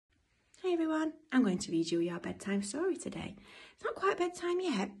everyone, I'm going to read you your bedtime story today. It's not quite bedtime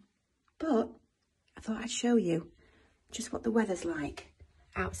yet, but I thought I'd show you just what the weather's like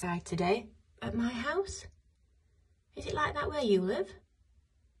outside today at my house. Is it like that where you live?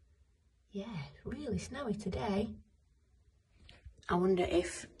 Yeah, it's really snowy today. I wonder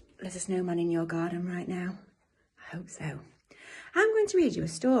if there's a snowman in your garden right now. I hope so. I'm going to read you a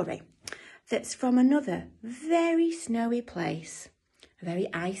story that's from another very snowy place, a very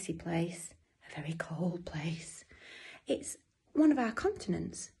icy place, a very cold place. It's one of our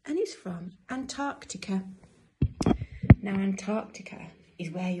continents and it's from Antarctica. Now, Antarctica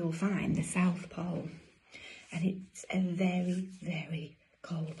is where you'll find the South Pole, and it's a very, very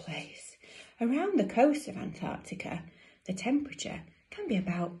cold place. Around the coast of Antarctica, the temperature can be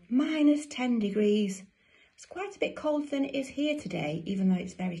about -10 degrees. It's quite a bit colder than it is here today, even though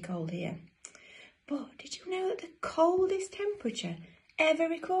it's very cold here. But did you know that the coldest temperature ever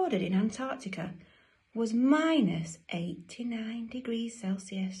recorded in Antarctica was -89 degrees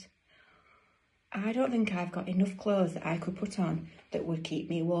Celsius? I don't think I've got enough clothes that I could put on that would keep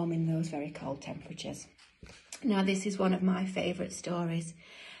me warm in those very cold temperatures. Now, this is one of my favourite stories.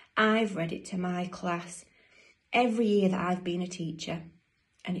 I've read it to my class every year that I've been a teacher,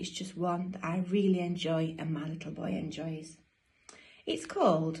 and it's just one that I really enjoy and my little boy enjoys. It's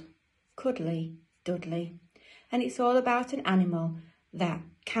called Cuddly, Dudley, and it's all about an animal that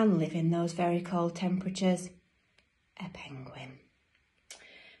can live in those very cold temperatures, a penguin.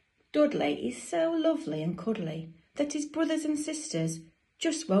 Dudley is so lovely and cuddly that his brothers and sisters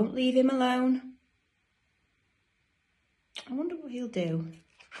just won't leave him alone. I wonder what he'll do.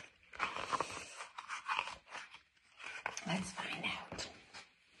 Let's find out.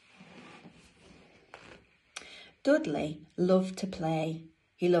 Dudley loved to play.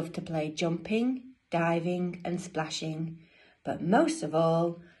 He loved to play jumping, diving and splashing. But most of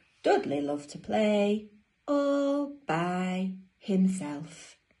all, Dudley loved to play all by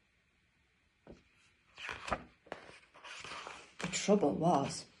himself. The trouble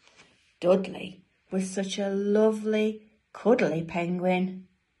was, Dudley was such a lovely, cuddly penguin.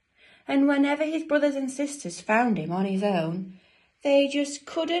 And whenever his brothers and sisters found him on his own, they just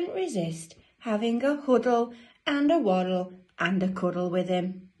couldn't resist having a huddle and a waddle and a cuddle with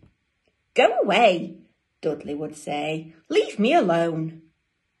him. "Go away," Dudley would say. "Leave me alone."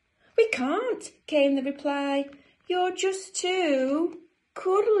 "We can't," came the reply. "You're just too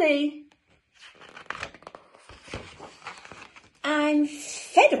cuddly." "I'm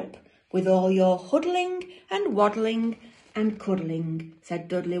fed up with all your huddling and waddling and cuddling," said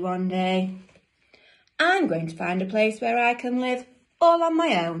Dudley one day. "I'm going to find a place where I can live all on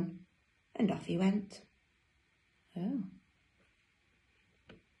my own." And off he went. Oh.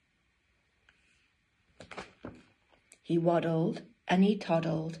 He waddled and he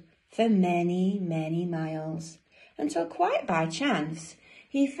toddled for many, many miles, until quite by chance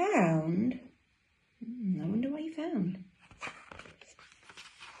he found... I wonder what he found.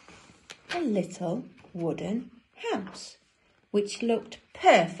 A little wooden house, which looked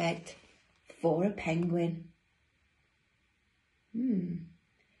perfect for a penguin.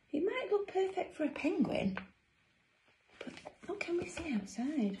 It might look perfect for a penguin, but what can we see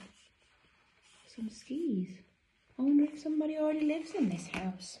outside? Some skis. I wonder if somebody already lives in this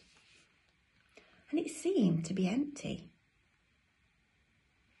house. And it seemed to be empty.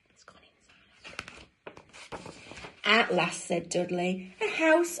 Let's go inside. "At last," said Dudley, "a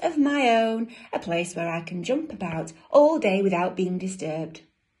house of my own, a place where I can jump about all day without being disturbed."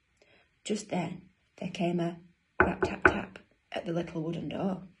 Just then, there came a rap-tap-tap at the little wooden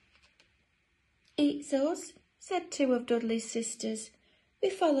door. "It's us," said two of Dudley's sisters. "We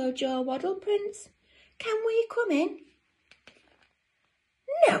followed your waddle prints. Can we come in?"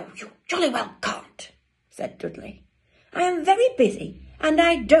 "No, you jolly well can't," said Dudley. "I am very busy and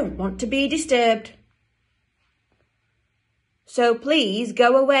I don't want to be disturbed. So please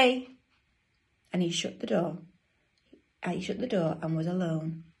go away." And he shut the door. And was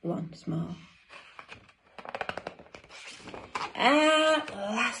alone once more. "At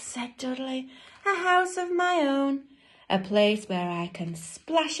last," said Dudley, "a house of my own, a place where I can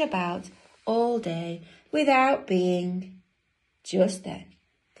splash about all day without being..." Just then,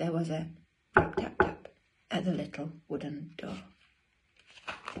 there was a rap-tap-tap at the little wooden door.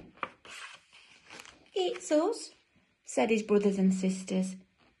 "It's us," said his brothers and sisters.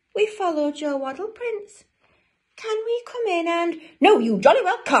 "We followed your waddle prints. Can we come in and..." "No, you jolly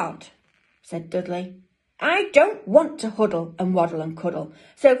well can't," said Dudley. "I don't want to huddle and waddle and cuddle,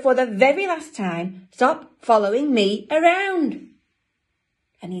 so for the very last time, stop following me around."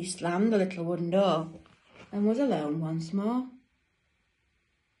 And he slammed the little wooden door and was alone once more.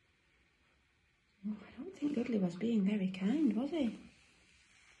 think Dudley was being very kind, was he?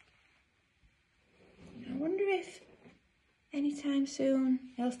 I wonder if anytime soon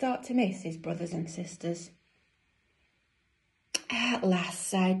he'll start to miss his brothers and sisters. At last,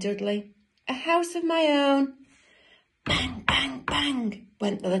 sighed Dudley, a house of my own. Bang, bang, bang,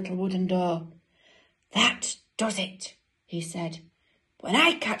 went the little wooden door. That does it, he said. When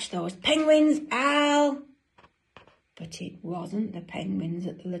I catch those penguins, I'll... But it wasn't the penguins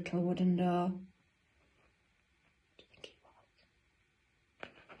at the little wooden door. What do you think it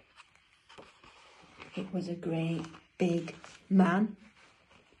was? It was a great big man.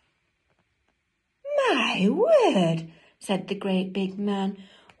 My word, said the great big man.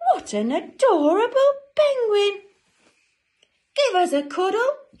 What an adorable penguin. Give us a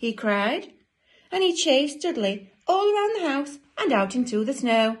cuddle, he cried, and he chased Dudley all around the house and out into the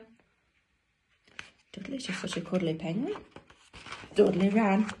snow. Dudley's just such a cuddly penguin. Dudley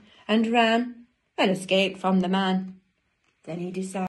ran and escaped from the man. Then he decided